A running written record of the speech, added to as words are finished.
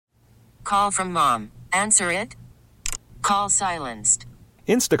Call from mom. Answer it. Call silenced.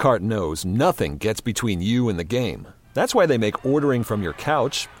 Instacart knows nothing gets between you and the game. That's why they make ordering from your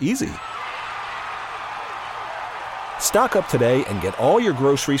couch easy. Stock up today and get all your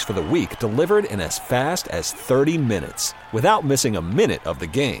groceries for the week delivered in as fast as 30 minutes without missing a minute of the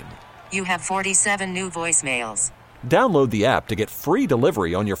game. You have 47 new voicemails. Download the app to get free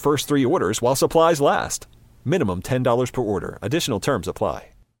delivery on your first 3 orders while supplies last. Minimum $10 per order. Additional terms apply.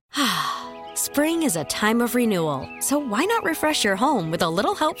 Spring is a time of renewal, so why not refresh your home with a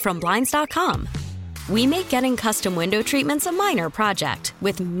little help from Blinds.com? We make getting custom window treatments a minor project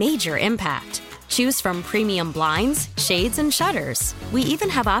with major impact. Choose from premium blinds, shades, and shutters. We even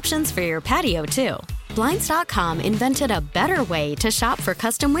have options for your patio, too. Blinds.com invented a better way to shop for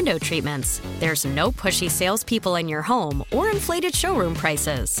custom window treatments. There's no pushy salespeople in your home or inflated showroom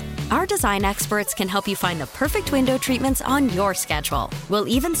prices. Our design experts can help you find the perfect window treatments on your schedule. We'll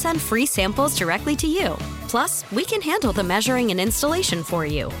even send free samples directly to you. Plus, we can handle the measuring and installation for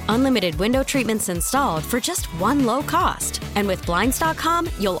you. Unlimited window treatments installed for just one low cost. And with Blinds.com,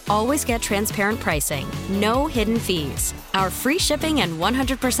 you'll always get transparent pricing. No hidden fees. Our free shipping and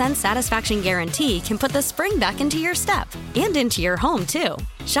 100% satisfaction guarantee can put the spring back into your step and into your home, too.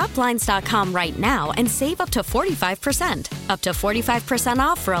 Shop Blinds.com right now and save up to 45%. Up to 45%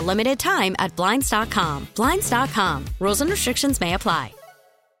 off for a limited time at Blinds.com. Blinds.com. Rules and restrictions may apply.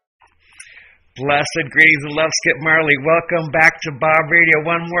 Blessed greetings and love, Skip Marley. Welcome back to Bob Radio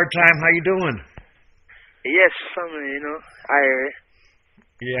one more time. How you doing? Yes, family,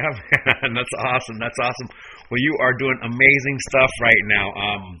 Yeah, man, that's awesome. That's awesome. Well, you are doing amazing stuff right now.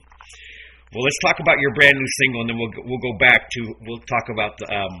 Well, let's talk about your brand new single, and then we'll go back to we'll talk about the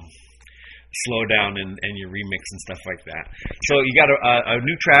Slow Down and your remix and stuff like that. So you got a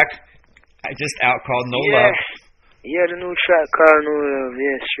new track just out called No Love. Yeah, the new track called No Love.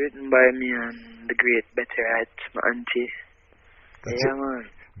 Yes, written by me and the great Betty Wright, my auntie. That's yeah, man.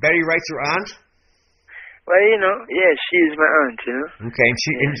 Betty Wright's your aunt? Well, yeah, she's my aunt, Okay, and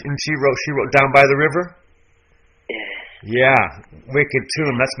she wrote Down by the River? Yeah. Yeah, wicked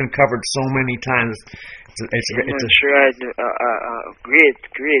tune. That's been covered so many times. It's a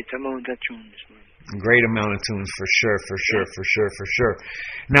great amount of tunes, man. Great amount of tunes for sure.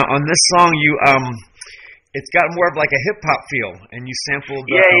 Now on this song, you it's got more of like a hip hop feel, and you sampled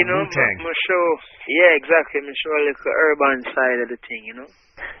Wu-Tang. Yeah, exactly. I show a little urban side of the thing,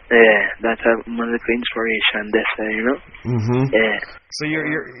 Yeah, that's my little inspiration. That's Yeah. So you're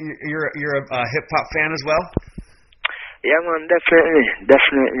a hip hop fan as well? Yeah, man, definitely,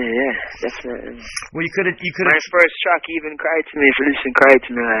 yeah, definitely. Well, you could have. My first track even cried to me. If you listen, cried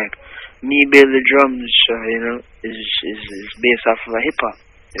to me like me build the drums. Is based off of a hip hop.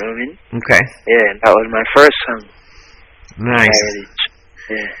 You know what I mean? Okay. Yeah, that was my first song. Nice.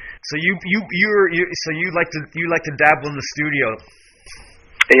 Yeah. So you like to dabble in the studio?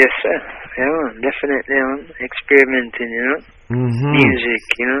 Yes, sir. Yeah, man, definitely, man. Experimenting, music,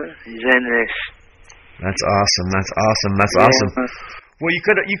 genres. That's awesome. Well, you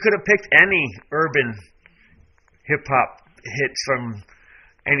could have picked any urban hip hop hits from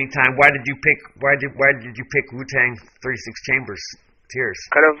any time. Why did you pick Wu-Tang 36 Chambers Tears?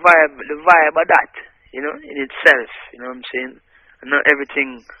 Cause the vibe of that, in itself. You know what I'm saying? And not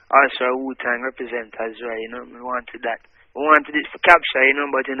everything also Wu-Tang represent as well. We wanted that. We wanted it for capture,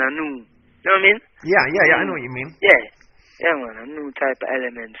 but in a new. You know what I mean? Yeah. I know what you mean. Yeah, man, a new type of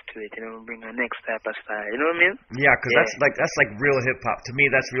elements to it, bring a next type of style, you know what I mean? Yeah, because that's like real hip-hop. To me,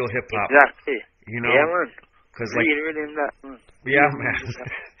 that's real hip-hop. Exactly. Yeah, man. Cause really that, man. Yeah, man.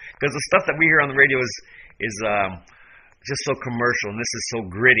 Because the stuff that we hear on the radio is just so commercial, and this is so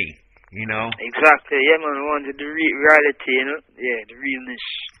gritty, Exactly, yeah, man, I wanted the reality, Yeah, the realness.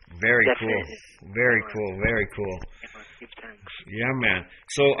 Very Definitely. Cool. Very cool. Give thanks. Yeah, man.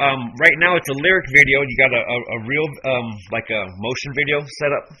 So right now it's a lyric video. You got a real like a motion video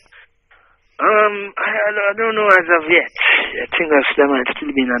set up? I don't know as of yet. I think that might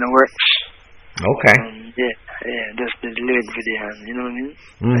still be in the works. Okay. Yeah, just the lyric video, you know what I mean?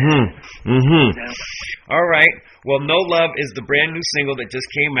 Yeah. All right. Well, No Love is the brand new single that just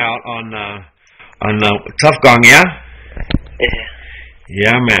came out on Tough Gong, yeah? Yeah.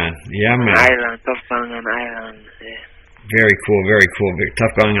 Yeah, man. Island, Tough Gong and Island, yeah. Very cool.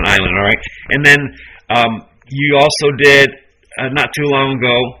 Tough Gong and Island, all right. And then you also did, not too long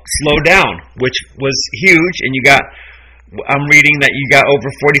ago, Slow Down, which was huge, and I'm reading that you got over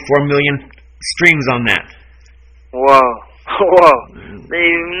 44 million streams on that. Wow. They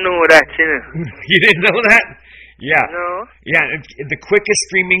even know that, You didn't know that? Yeah. No. Yeah, the quickest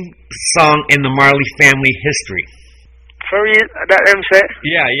streaming song in the Marley family history. For real? That them say?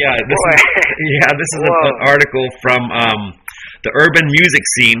 Yeah. This is an article from the urban music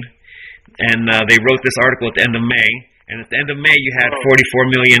scene, and they wrote this article at the end of May. And at the end of May, you had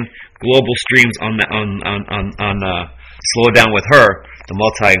 44 million global streams on "Slow Down" with her, the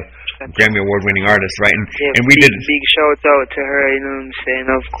multi-Grammy award-winning artist, right? And we did big shout out to her. You know what I'm saying?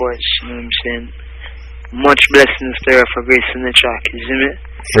 Of course, you know what I'm saying. Much blessings to her for gracing the track, isn't it?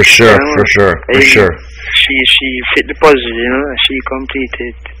 For sure. She fit the puzzle, you know. She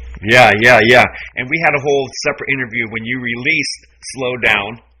completed. Yeah. And we had a whole separate interview when you released "Slow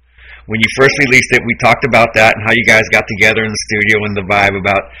Down." When you first released it, we talked about that and how you guys got together in the studio and the vibe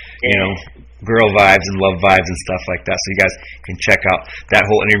about, you know, girl vibes and love vibes and stuff like that. So you guys can check out that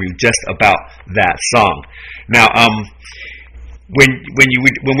whole interview just about that song. Now, when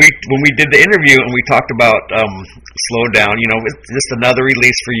we did the interview and we talked about "Slow Down," you know, it's just another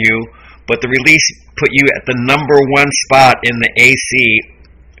release for you, but the release put you at the #1 spot in the AC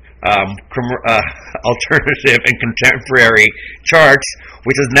alternative and contemporary charts,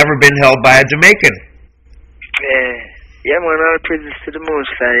 which has never been held by a Jamaican. Yeah, man, all praises to the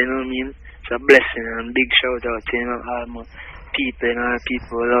Most High, you know what I mean? It's a blessing, and big shout out to, you know, all my people, you know,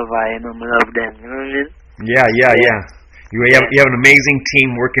 people who love I, you know, I love them, you know what I mean? Yeah. You have an amazing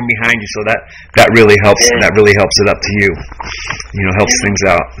team working behind you, so that really helps. Yeah. That really helps it up to you. You know, helps things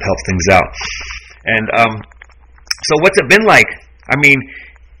out. And so what's it been like? I mean,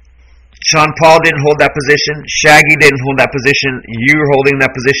 Sean Paul didn't hold that position. Shaggy didn't hold that position. You're holding that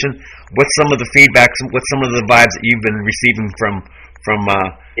position. What's some of the feedbacks? What's some of the vibes that you've been receiving from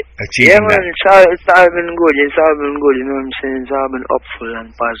achieving that? Yeah, man, it's all been good. It's all been good. You know what I'm saying? It's all been upful and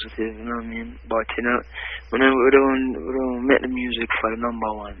positive. You know what I mean? But you know, we don't make the music for the #1.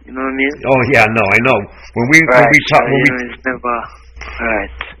 You know what I mean? Oh yeah, no, I know. When we talk, it's never. Right.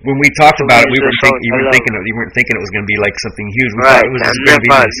 When we talked about it, you weren't thinking it was going to be like something huge. We thought it was just going to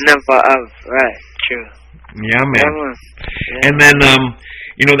be never have. Right. True. Yeah, man. Yeah. And then,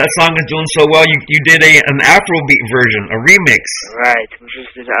 you know, that song is doing so well. You did an Afrobeat version, a remix. Right. We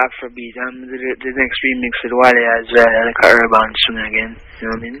just did an Afrobeat. The next remix with Wale as well, like an urban song again. You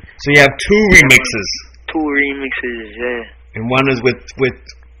know what I mean? So you have 2 remixes. 2 remixes. Yeah. And one is with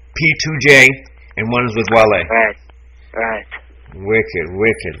P2J, and one is with Wale. Right. Wicked.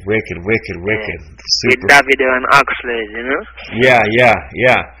 Yeah. Super. With Davido and Oxlade, you know? Yeah.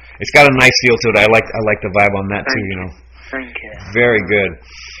 It's got a nice feel to it. I like the vibe on that too, you know. Thank you. Very good.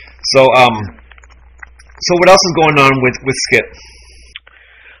 So what else is going on with Skip?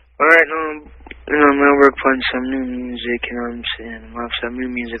 Alright, now, you know, I'm gonna work on some new music, you know what I'm saying? I have some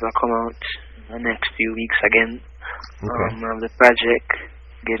new music will come out in the next few weeks again. Okay. I have the project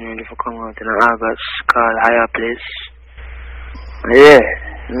getting ready for come out in August called Higher Place. Yeah,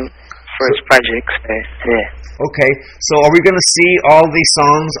 first projects. Yeah. Okay, so are we going to see all these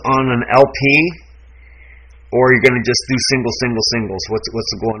songs on an LP, or are you going to just do singles? What's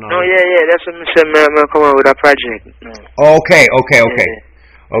going on? No, yeah. That's what I said. I'm come out with a project. No. Okay.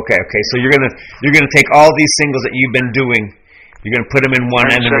 So you're gonna take all these singles that you've been doing, you're gonna put them in one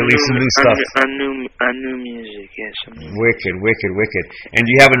and then release some new stuff. And new music, yes. Wicked. And do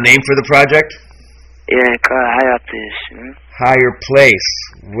you have a name for the project? Yeah, called Higher Place. You know? Higher Place.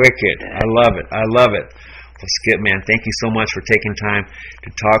 Wicked. Yeah. I love it. Well, Skip, man, thank you so much for taking time to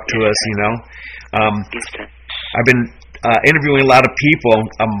talk to us, you know. I've been interviewing a lot of people.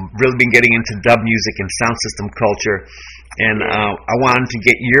 I've really been getting into dub music and sound system culture, and I wanted to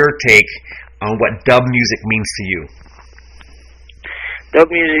get your take on what dub music means to you. Dub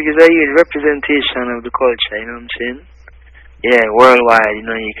music is a huge representation of the culture, you know what I'm saying? Yeah, worldwide, you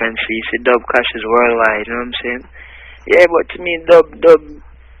know, you can see dub clashes worldwide, you know what I'm saying? Yeah, but to me, dub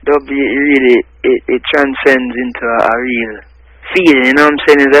really, it transcends into a real feeling, you know what I'm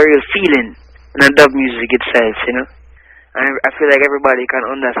saying? It's a real feeling in the dub music itself, you know? And I feel like everybody can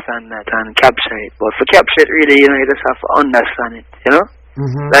understand that and capture it. But for capture it, really, you know, you just have to understand it, you know?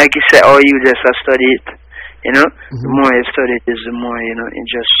 Mm-hmm. Like you said, you just study it, you know? Mm-hmm. The more you study it, the more, you know,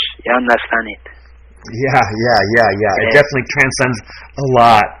 you understand it. Yeah. It definitely transcends a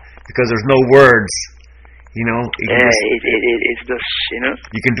lot because there's no words, you know. It's just, you know.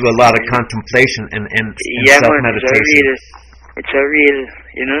 You can do a lot of contemplation and self-meditation. It's a real,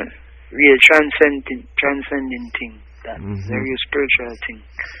 you know, real transcending thing. It's a real spiritual thing.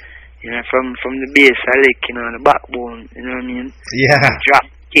 You know, from the base, I like, you know, the backbone, you know what I mean? Yeah. Drop,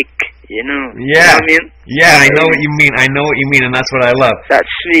 kick, you know. Yeah. You know what I mean? Yeah, I know what you mean. And that's what I love. That's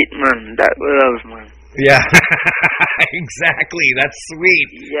sweet, man. That love, man. Yeah. Exactly. That's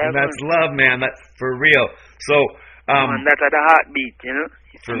sweet. Yeah, and that's love, man. That's for real. So, man, that's at the heartbeat, you know?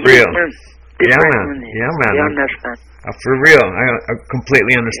 For real. Man. Yeah, man. You understand? For real, I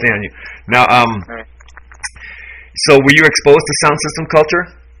completely understand you. Now, so were you exposed to sound system culture?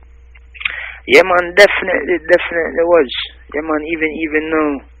 Yeah, man, definitely was. Yeah, man, even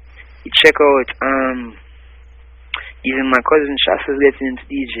though you check out, even my cousin Shasa's getting into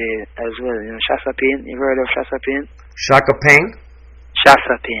DJ as well. You know, Shasa Payne. You heard of Shasa Payne? Shaka Payne?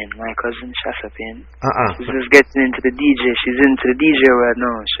 Shasa Payne, my cousin Shasa Payne. She's just getting into the DJ. She's into the DJ right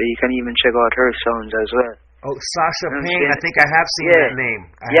now, so you can even check out her sounds as well. Oh, Sasha Payne. I think I have seen that name.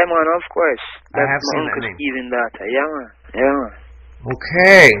 Yeah, man, of course. I have seen that name. Steven daughter. Yeah, man.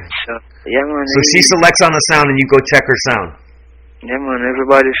 Okay. So, yeah, man. So she selects on the sound and you go check her sound. Yeah, man.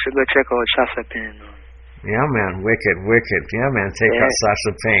 Everybody should go check out Shasa Payne. Yeah, man. Wicked. Yeah, man. Take out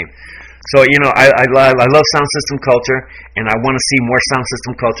Sasha Payne. So, you know, I love sound system culture, and I want to see more sound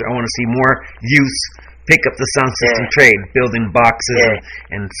system culture. I want to see more youth pick up the sound system trade, building boxes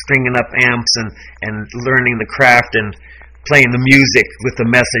and stringing up amps and learning the craft and playing the music with the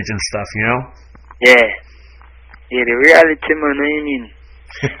message and stuff, you know? Yeah, the reality, man, I mean.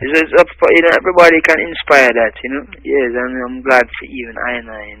 It's up for, you know, everybody can inspire that, you know? Yes, and I'm glad for even I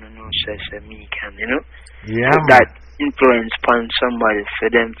you know, says me can, you know? Yeah, put that influence upon somebody for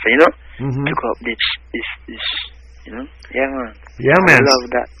them, for, you know, pick up this, you know? Yeah, man. Yeah, man. I love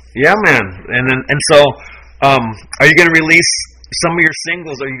that. Yeah, man. And so, are you gonna release some of your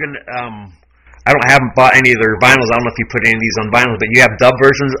singles? Are you gonna? I haven't bought any of their vinyls. I don't know if you put any of these on vinyls, but you have dub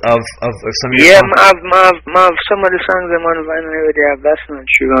versions of some of your songs? Yeah, some of the songs I'm on vinyl already. That's not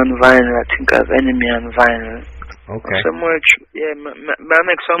true on vinyl. I think I have Enemy on vinyl. Okay. Some more, I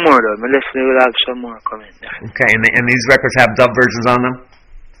make some more though. My listener will have some more coming. Okay, and these records have dub versions on them?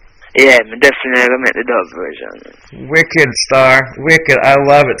 Yeah, I'm definitely gonna make the dub version. Wicked, Star. Wicked. I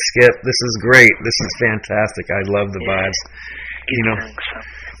love it, Skip. This is great. This is fantastic. I love the vibes. You know. Thanks.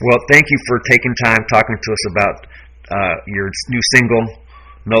 Well, thank you for taking time talking to us about your new single,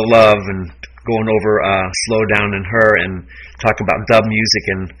 No Love, and going over Slow Down and Her, and talk about dub music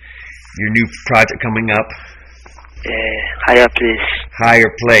and your new project coming up. Higher Place.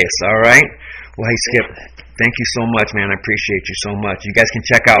 Higher Place. All right. Well, hey, Skip. Thank you so much, man. I appreciate you so much. You guys can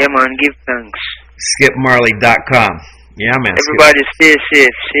check out. Yeah, man. Give thanks. SkipMarley.com. Yeah, man. Everybody stay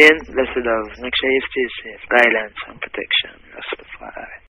safe. Blessed love. Make sure you stay safe. Guidance and protection. Rastafari.